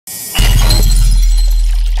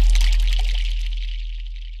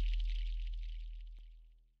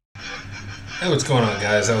Hey, what's going on,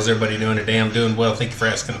 guys? How's everybody doing today? I'm doing well. Thank you for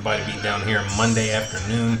asking the body beat down here Monday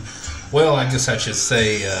afternoon. Well, I guess I should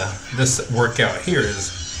say this workout here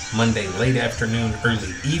is Monday late afternoon,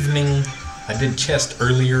 early evening. I did chest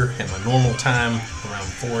earlier at my normal time, around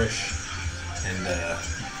 4-ish. And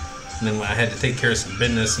then I had to take care of some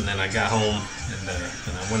business, and then I got home and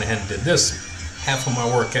I went ahead and did this half of my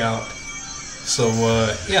workout. So,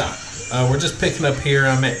 we're just picking up here.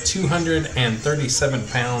 I'm at 237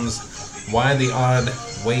 pounds. Why the odd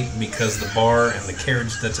weight? Because the bar and the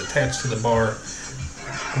carriage that's attached to the bar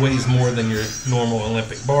weighs more than your normal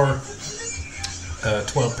Olympic bar.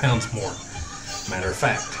 12 pounds more, matter of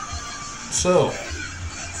fact. So,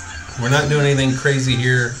 we're not doing anything crazy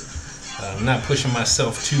here. I'm not pushing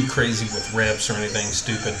myself too crazy with reps or anything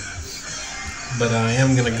stupid. But I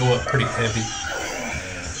am going to go up pretty heavy.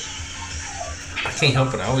 I can't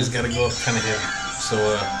help it. I always got to go up kind of heavy. So,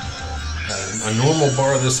 a normal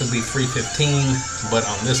bar, this would be 315, but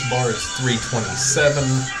on this bar it's 327,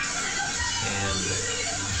 and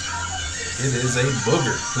it is a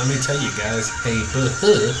booger. Let me tell you guys, a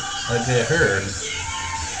booger.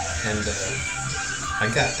 And I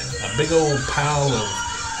got a big old pile of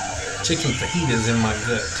chicken fajitas in my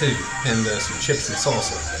gut too, and some chips and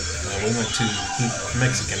salsa. We went to eat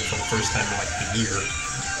Mexican for the first time in like a year.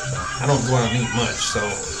 I don't go out and eat much, so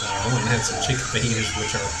I went and had some chicken fajitas,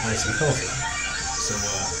 which are nice and healthy. So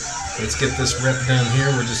let's get this rep done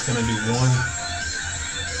here. We're just going to do one.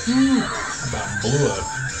 About blew a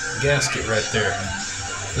gasket right there.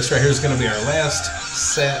 This right here is going to be our last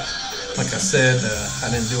set. Like I said,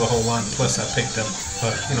 I didn't do a whole lot, plus I picked up,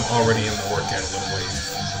 already in the workout a little ways.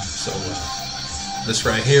 So this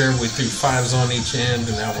right here, we threw 5s on each end,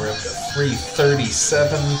 and now we're up to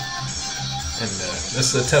 337. And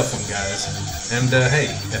this is a tough one, guys. And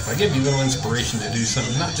hey, if I give you a little inspiration to do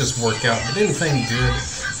something, not just work out, but anything good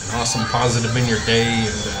and awesome, positive in your day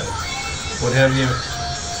and what have you,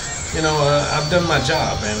 I've done my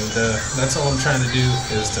job, and that's all I'm trying to do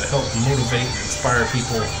is to help motivate and inspire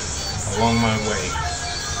people along my way.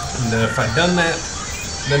 And if I've done that,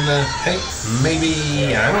 then hey,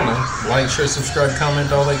 maybe, I don't know, like, share, subscribe,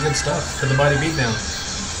 comment, all that good stuff to the Body Beatdown.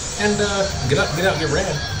 And get out, get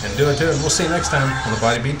rad, and do it too. And we'll see you next time on the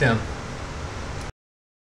Body Beatdown.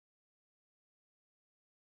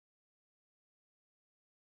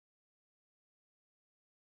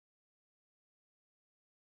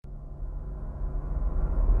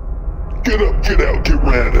 Get up, get out, get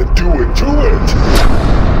rad, and do it to it!